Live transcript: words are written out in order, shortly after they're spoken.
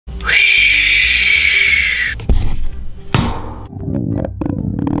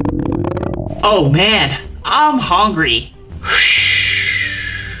Oh man, I'm hungry.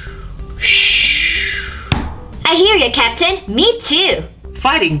 I hear you, Captain. Me too.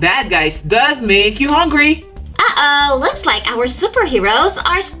 Fighting bad guys does make you hungry. Uh-oh, looks like our superheroes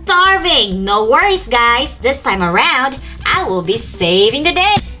are starving. No worries, guys. This time around, I will be saving the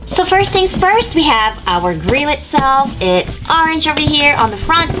day. So first things first, we have our grill itself. It's orange over here on the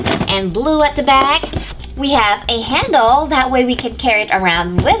front and blue at the back. We have a handle, that way we can carry it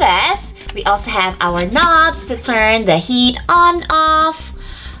around with us. We also have our knobs to turn the heat on, off,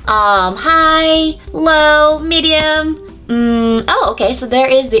 high, low, medium. Oh, okay, so there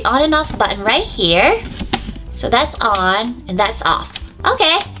is the on and off button right here. So that's on and that's off.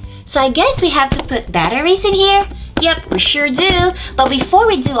 Okay, so I guess we have to put batteries in here. Yep, we sure do. But before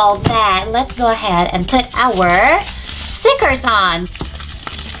we do all that, let's go ahead and put our stickers on.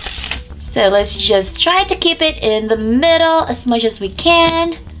 So let's just try to keep it in the middle as much as we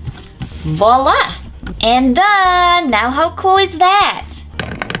can. Voila! And done! Now how cool is that?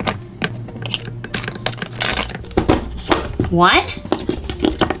 1,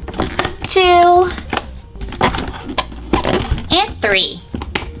 2, and 3.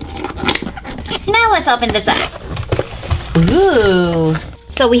 Now let's open this up. Ooh!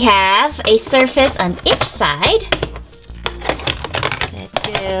 So we have a surface on each side. It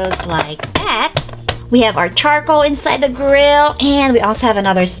goes like that. We have our charcoal inside the grill, and we also have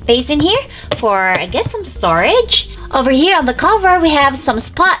another space in here for, I guess, some storage. Over here on the cover, we have some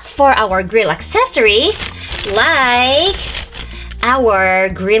spots for our grill accessories, like our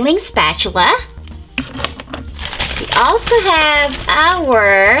grilling spatula. We also have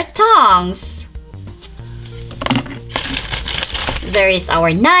our tongs. There is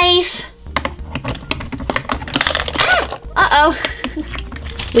our knife. Ah! Uh-oh.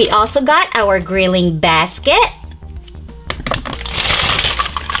 We also got our grilling basket.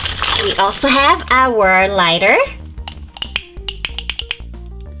 We also have our lighter.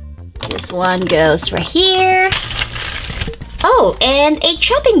 This one goes right here. Oh, and a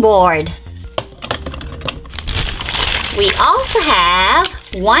chopping board. We also have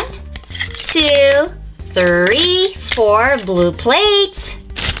 1, 2, 3, 4 blue plates.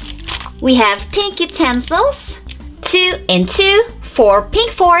 We have pink utensils. 2 and 2. 4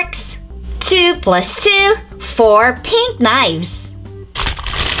 pink forks, 2 plus 2, 4 pink knives.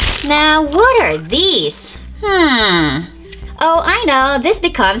 Now, what are these? Oh, I know, this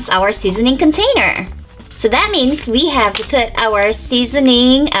becomes our seasoning container. So that means we have to put our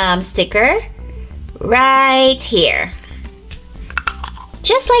seasoning sticker right here.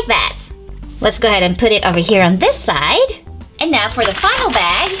 Just like that. Let's go ahead and put it over here on this side. And now for the final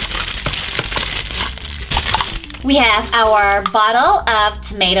bag, we have our bottle of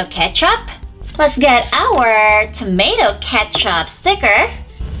tomato ketchup. Let's get our tomato ketchup sticker.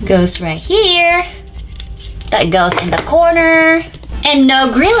 Goes right here. That goes in the corner. And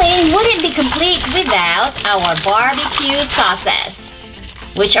no grilling wouldn't be complete without our barbecue sauces.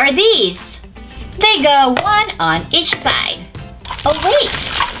 Which are these? They go 1 on each side. Oh wait,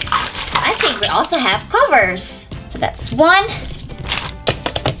 I think we also have covers. So that's 1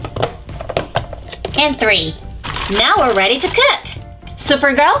 and 3. Now we're ready to cook.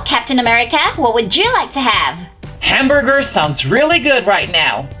 Supergirl, Captain America, what would you like to have? Hamburger sounds really good right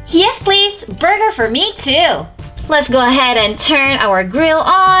now. Yes, please. Burger for me too. Let's go ahead and turn our grill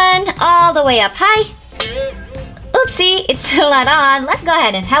on all the way up high. Oopsie, it's still not on. Let's go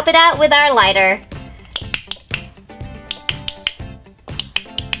ahead and help it out with our lighter.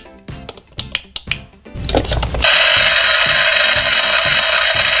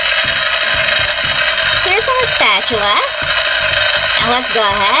 Spatula. And let's go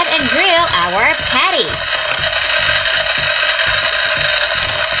ahead and grill our patties.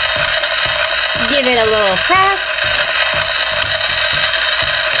 Give it a little press.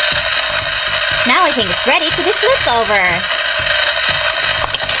 Now I think it's ready to be flipped over.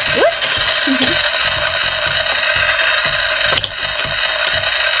 Whoops.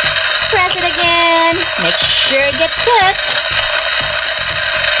 Press it again. Make sure it gets cooked.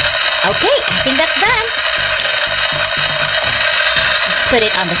 Okay, I think that's done. Put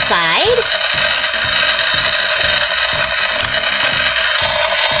it on the side.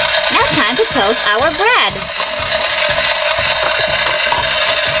 Now time to toast our bread.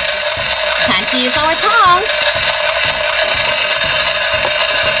 Time to use our tongs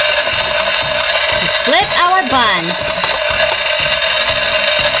to flip our buns.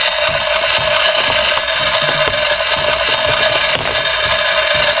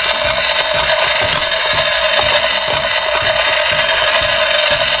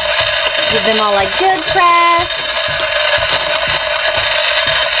 Give them all a good press.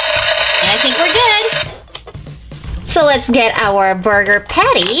 And I think we're good. So let's get our burger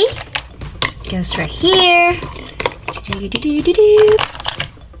patty. Goes right here.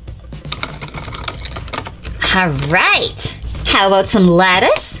 Alright. How about some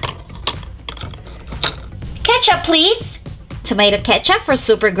lettuce? Ketchup, please. Tomato ketchup for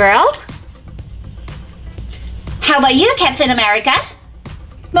Supergirl. How about you, Captain America?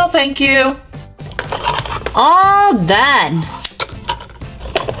 No, thank you. All done.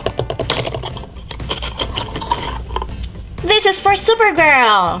 This is for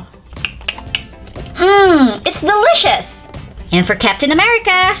Supergirl. It's delicious. And for Captain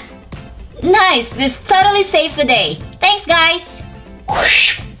America. Nice, this totally saves the day. Thanks, guys.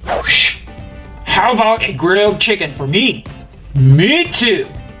 Whoosh, whoosh. How about a grilled chicken for me? Me too.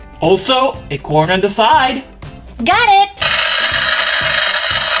 Also, a corn on the side. Got it.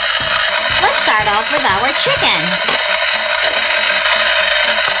 Let's start off with our chicken.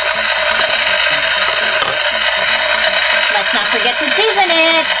 Let's not forget to season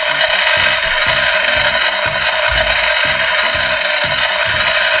it.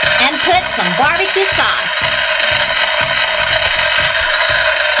 And put some barbecue sauce.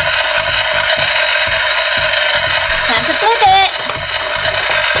 Time to flip it.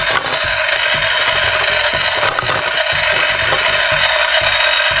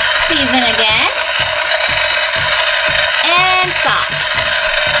 Season again. And sauce.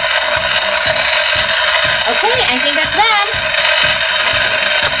 Okay, I think that's done.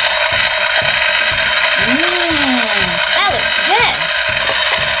 That looks good.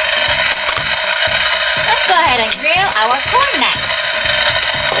 Let's go ahead and grill our corn next.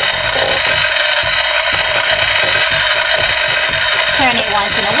 Turn it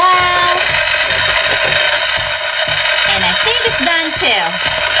once in a while. And I think it's done too.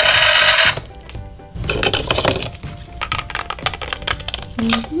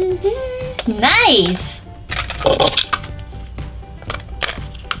 Nice!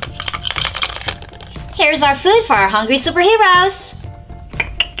 Here's our food for our hungry superheroes.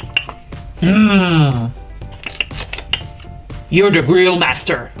 You're the grill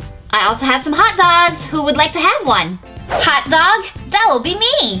master. I also have some hot dogs. Who would like to have one? Hot dog? That will be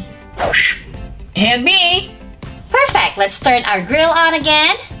me. And me. Perfect. Let's turn our grill on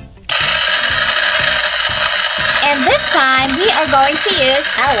again. And this time, we are going to use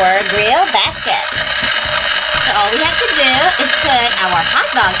our grill basket. So all we have to do is put our hot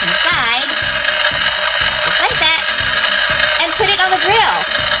dogs inside, just like that, and put it on the grill.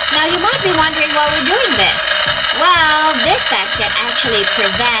 Now you might be wondering why we're doing this. Well, this basket actually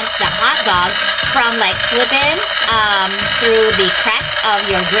prevents the hot dog from like slipping through the cracks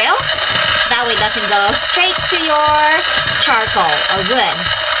of your grill. That way it doesn't go straight to your charcoal or wood.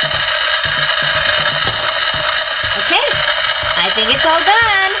 Okay, I think it's all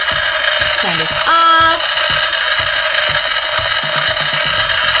done. Let's turn this off.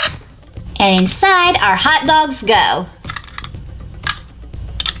 And inside our hot dogs go.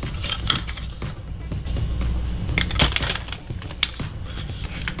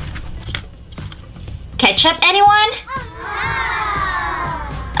 Ketchup, anyone?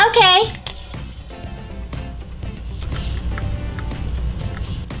 Okay.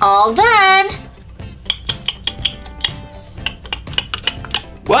 All done.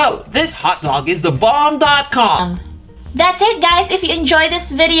 Whoa, this hot dog is the bomb.com. That's it, guys. If you enjoyed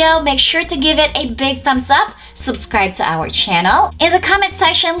this video, make sure to give it a big thumbs up. Subscribe to our channel. In the comment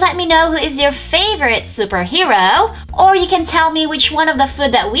section, let me know who is your favorite superhero. Or you can tell me which one of the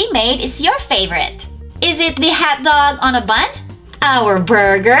food that we made is your favorite. Is it the hot dog on a bun? Our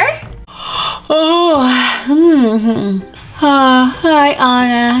burger? Hi,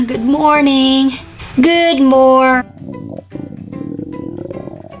 Anna. Good morning. Good morning.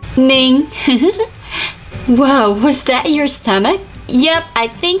 Wow, was that your stomach? Yep, I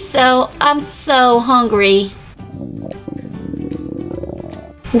think so. I'm so hungry.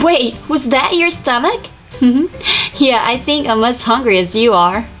 Wait, was that your stomach? Yeah, I think I'm as hungry as you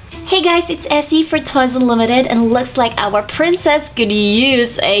are. Hey guys, it's Essie for Toys Unlimited, and looks like our princess could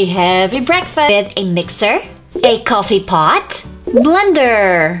use a heavy breakfast with a mixer, a coffee pot,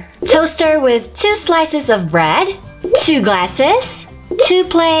 blender, toaster with 2 slices of bread, 2 glasses, 2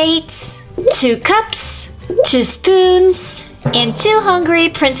 plates, 2 cups, 2 spoons, and 2 hungry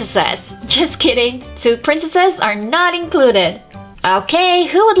princesses. Just kidding, 2 princesses are not included. Okay,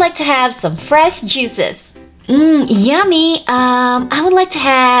 who would like to have some fresh juices? Yummy. I would like to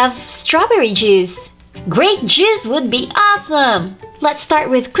have strawberry juice. Grape juice would be awesome. Let's start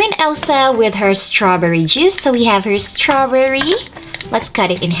with Queen Elsa with her strawberry juice. So we have her strawberry, Let's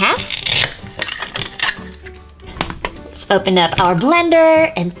cut it in half. Let's open up our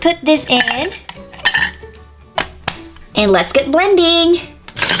blender and put this in. And let's get blending.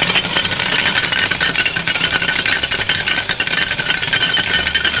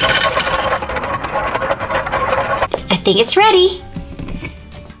 I think it's ready.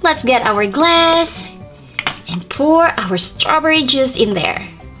 Let's get our glass and pour our strawberry juice in there.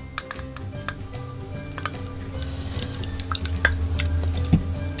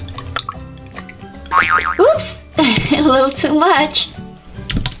 Oops, a little too much.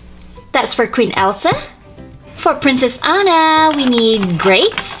 That's for Queen Elsa. For Princess Anna, we need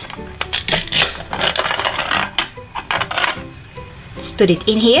grapes. Let's put it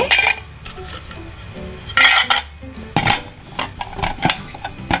in here.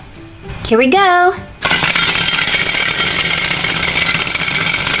 Here we go.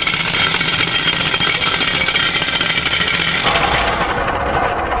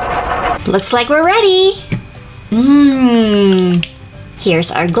 Looks like we're ready.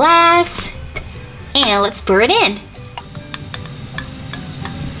 Here's our glass. And let's pour it in.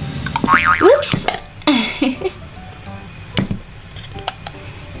 Whoops!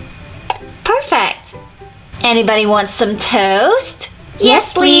 Perfect! Anybody want some toast?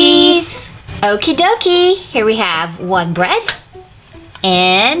 Yes, please! Okie dokie! Here we have 1 bread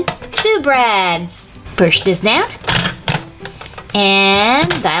and 2 breads. Push this down and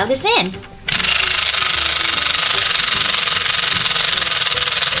dial this in.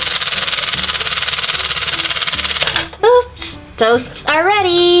 Oops! Toasts are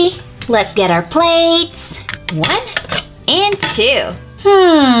ready! Let's get our plates. 1 and 2.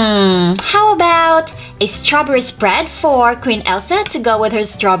 How about a strawberry spread for Queen Elsa to go with her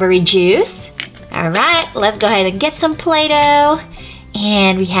strawberry juice? Alright, let's go ahead and get some Play-Doh.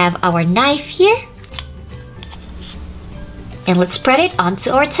 And we have our knife here. And let's spread it onto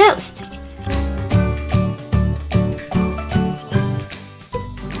our toast.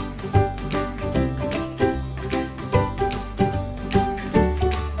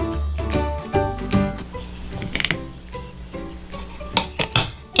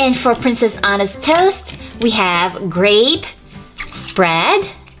 And for Princess Anna's toast, we have grape spread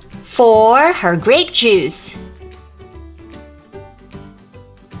for her grape juice.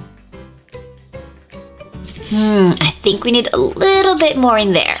 I think we need a little bit more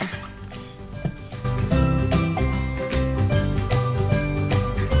in there.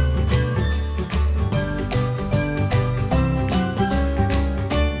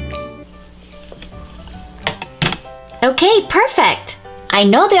 Okay, perfect. I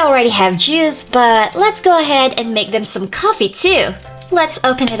know they already have juice, but let's go ahead and make them some coffee too. Let's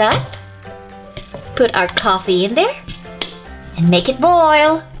open it up, put our coffee in there, and make it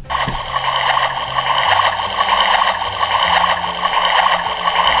boil.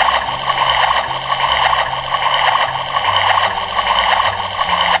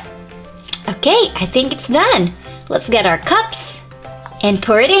 Okay, I think it's done. Let's get our cups and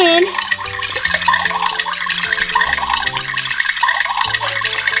pour it in.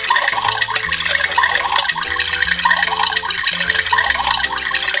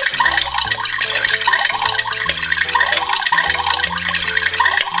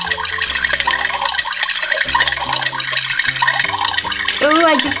 Oh,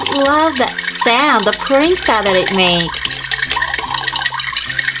 I just love that sound, the pouring sound that it makes.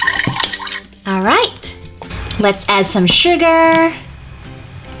 Alright, let's add some sugar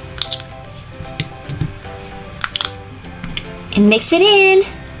and mix it in.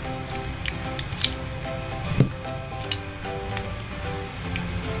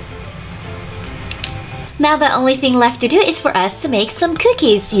 Now the only thing left to do is for us to make some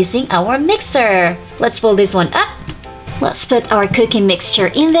cookies using our mixer. Let's fold this one up. Let's put our cookie mixture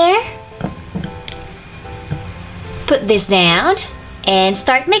in there. Put this down and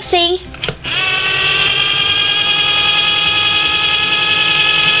start mixing.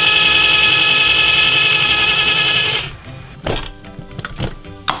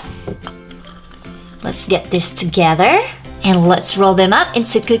 Let's get this together and let's roll them up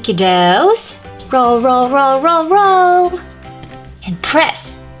into cookie doughs. Roll, roll, roll, roll, roll, and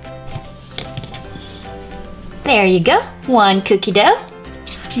press. There you go, 1 cookie dough.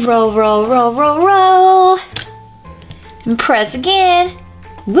 Roll, roll, roll, roll, roll, and press again.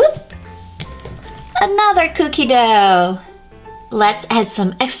 Whoop! Another cookie dough. Let's add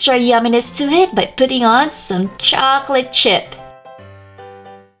some extra yumminess to it by putting on some chocolate chip.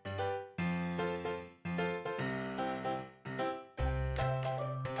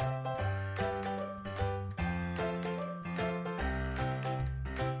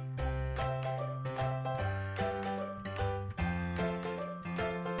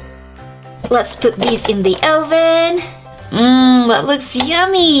 Let's put these in the oven. That looks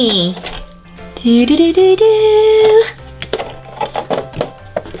yummy. Do-do-do-do-do.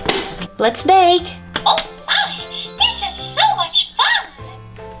 Let's bake. Oh my, this is so much fun!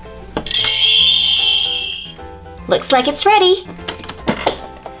 Looks like it's ready.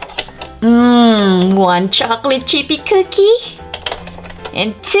 One chocolate chippy cookie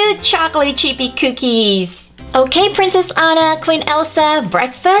and 2 chocolate chippy cookies. Okay, Princess Anna, Queen Elsa,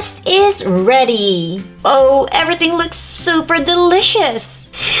 breakfast is ready. Oh, everything looks super delicious.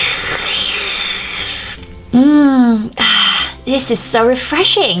 This is so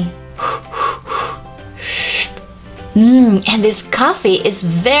refreshing. And this coffee is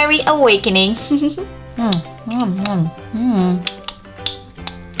very awakening.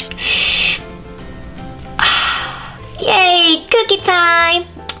 Yay, cookie time!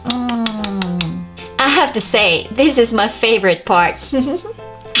 I have to say, this is my favorite part.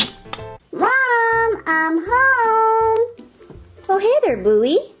 Mom, I'm home. Oh, hey there,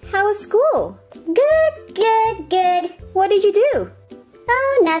 Bluey. How was school? Good, good, good. What did you do?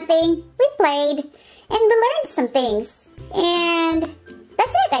 Oh, nothing. We played and we learned some things. And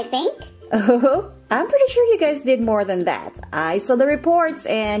that's it, I think. Oh, I'm pretty sure you guys did more than that. I saw the reports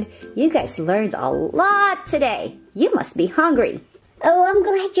and you guys learned a lot today. You must be hungry. Oh, I'm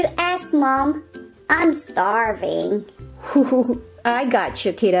glad you asked, Mom. I'm starving. I got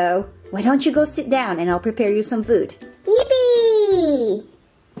you, kiddo. Why don't you go sit down and I'll prepare you some food. Yippee!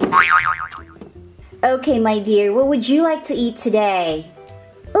 Okay, my dear, what would you like to eat today?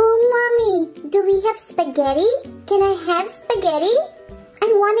 Oh, Mommy, do we have spaghetti? Can I have spaghetti? I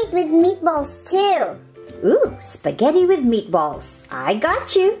want it with meatballs too. Ooh, spaghetti with meatballs. I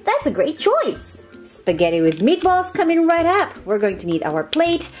got you. That's a great choice. Spaghetti with meatballs coming right up. We're going to need our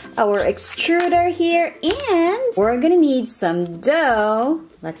plate, our extruder here, and we're gonna need some dough.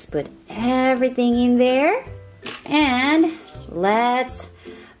 Let's put everything in there. And let's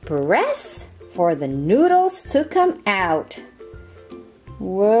press for the noodles to come out.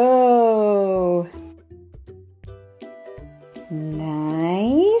 Whoa.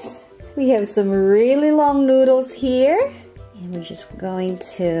 Nice. We have some really long noodles here. And we're just going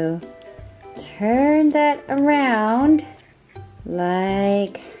to turn that around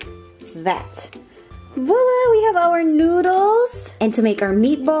like that. Voila, we have our noodles. And to make our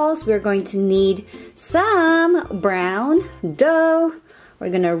meatballs, we're going to need some brown dough. We're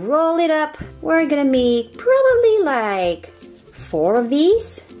gonna roll it up. We're gonna make probably like 4 of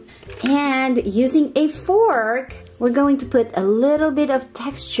these. And using a fork, we're going to put a little bit of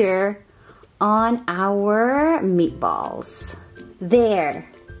texture on our meatballs. There.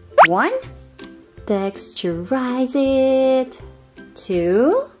 1. Texturize it.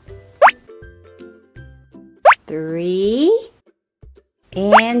 2. 3.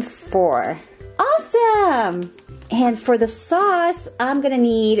 And 4. Awesome! And for the sauce, I'm gonna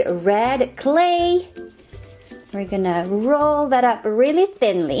need red clay. We're gonna roll that up really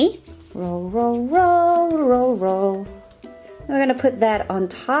thinly. Roll, roll, roll, roll, roll. We're gonna put that on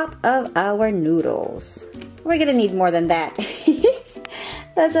top of our noodles. We're gonna need more than that.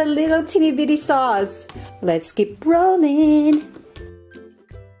 That's a little teeny bitty sauce. Let's keep rolling.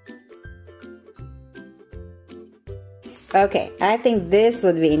 Okay, I think this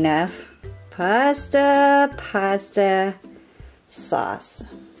would be enough. Pasta sauce.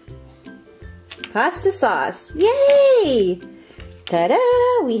 Pasta sauce. Yay! Ta-da!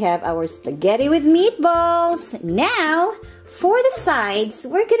 We have our spaghetti with meatballs. Now, for the sides,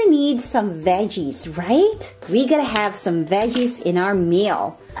 we're gonna need some veggies, right? We gotta have some veggies in our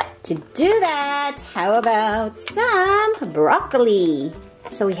meal. To do that, how about some broccoli?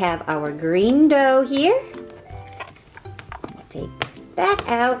 So we have our green dough here. Take that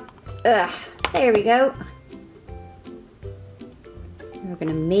out. There we go. We're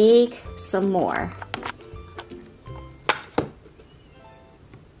gonna make some more.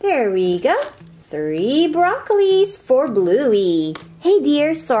 There we go. 3 broccolis for Bluey. Hey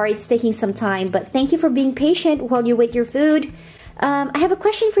dear, sorry it's taking some time, but thank you for being patient while you wait your food. I have a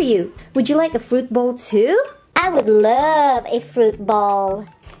question for you. Would you like a fruit bowl too? I would love a fruit bowl.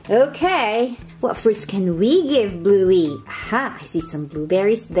 Okay. What fruits can we give Bluey? Aha, I see some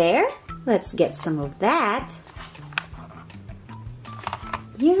blueberries there. Let's get some of that.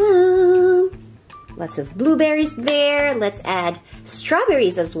 Yum! Lots of blueberries there. Let's add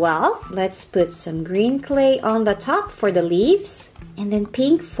strawberries as well. Let's put some green clay on the top for the leaves and then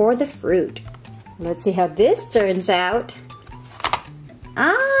pink for the fruit. Let's see how this turns out.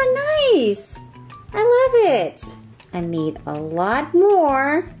 Ah, nice! I love it. I made a lot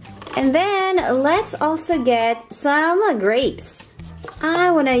more. And then let's also get some grapes.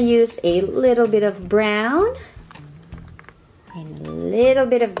 I want to use a little bit of brown and a little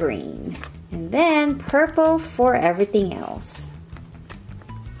bit of green. And then purple for everything else.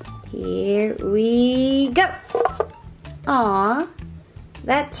 Here we go. Aw,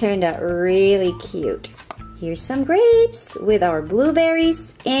 that turned out really cute. Here's some grapes with our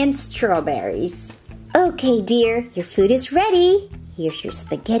blueberries and strawberries. Okay, dear, your food is ready. Here's your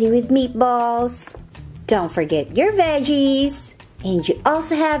spaghetti with meatballs. Don't forget your veggies. And you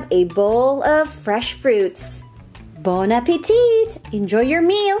also have a bowl of fresh fruits. Bon appetit! Enjoy your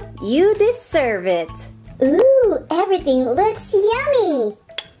meal. You deserve it. Ooh, everything looks yummy.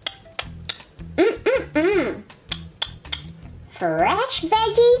 Fresh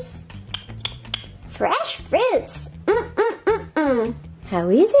veggies, fresh fruits. How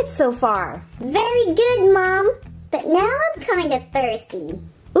is it so far? Very good, Mom. But now I'm kind of thirsty.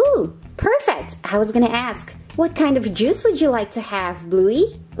 Ooh, perfect. I was gonna ask, what kind of juice would you like to have,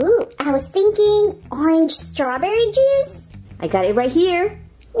 Bluey? Ooh, I was thinking orange strawberry juice. I got it right here.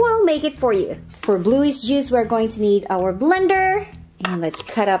 We'll make it for you. For Bluey's juice, we're going to need our blender. And let's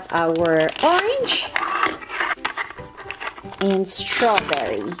cut up our orange and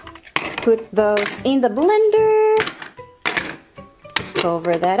strawberry. Put those in the blender.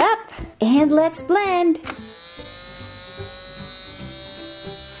 Cover that up. And let's blend.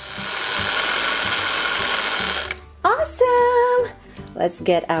 Awesome! Let's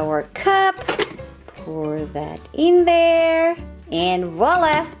get our cup. Pour that in there. And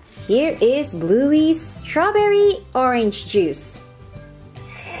voila! Here is Bluey's strawberry orange juice.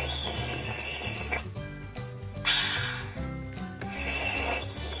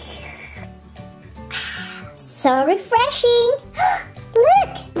 So refreshing.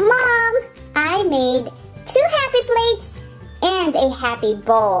 Look, Mom, I made 2 happy plates and a happy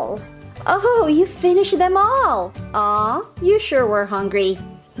bowl. Oh, you finished them all. Aw, you sure were hungry.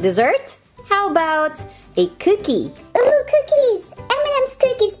 Dessert? How about a cookie? Ooh, cookies. M&M's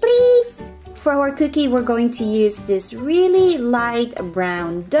cookies, please. For our cookie, we're going to use this really light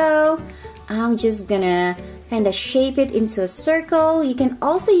brown dough. I'm just gonna kind of shape it into a circle. You can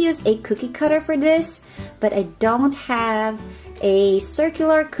also use a cookie cutter for this, but I don't have a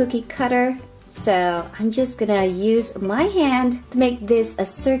circular cookie cutter, so I'm just gonna use my hand to make this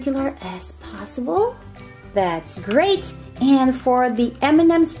as circular as possible. That's great. And for the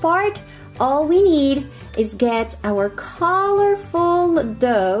M&M's part, all we need is get our colorful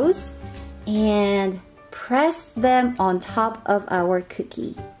doughs and press them on top of our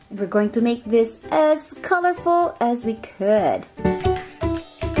cookie. We're going to make this as colorful as we could.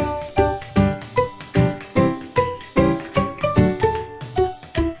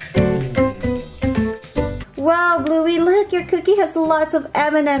 Wow, Bluey, look, your cookie has lots of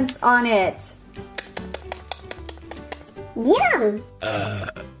M&Ms on it. Yum!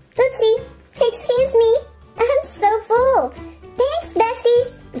 Oopsie, excuse me. I'm so full. Thanks,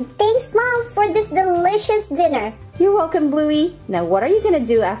 besties. And thanks, Mom, for this delicious dinner. You're welcome, Bluey. Now, what are you gonna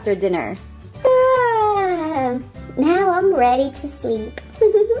do after dinner? Now I'm ready to sleep.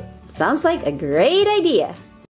 Sounds like a great idea.